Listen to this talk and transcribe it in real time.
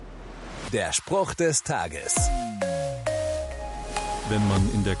Der Spruch des Tages. Wenn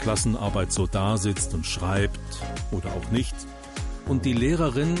man in der Klassenarbeit so dasitzt und schreibt oder auch nicht und die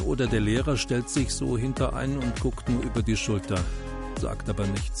Lehrerin oder der Lehrer stellt sich so hinter einen und guckt nur über die Schulter, sagt aber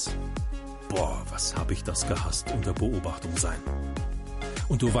nichts. Boah, was habe ich das gehasst, unter Beobachtung sein.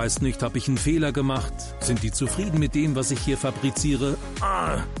 Und du weißt nicht, habe ich einen Fehler gemacht? Sind die zufrieden mit dem, was ich hier fabriziere?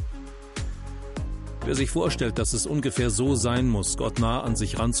 Wer sich vorstellt, dass es ungefähr so sein muss, Gott nah an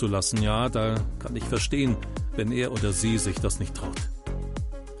sich ranzulassen, ja, da kann ich verstehen, wenn er oder sie sich das nicht traut.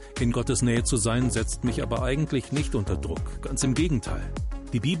 In Gottes Nähe zu sein, setzt mich aber eigentlich nicht unter Druck, ganz im Gegenteil.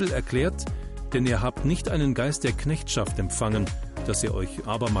 Die Bibel erklärt, denn ihr habt nicht einen Geist der Knechtschaft empfangen, dass ihr euch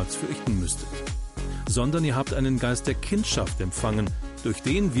abermals fürchten müsstet, sondern ihr habt einen Geist der Kindschaft empfangen, durch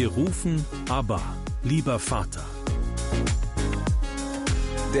den wir rufen, Abba, lieber Vater.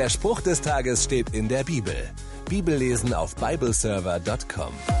 Der Spruch des Tages steht in der Bibel. Bibellesen auf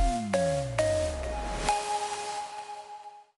bibleserver.com.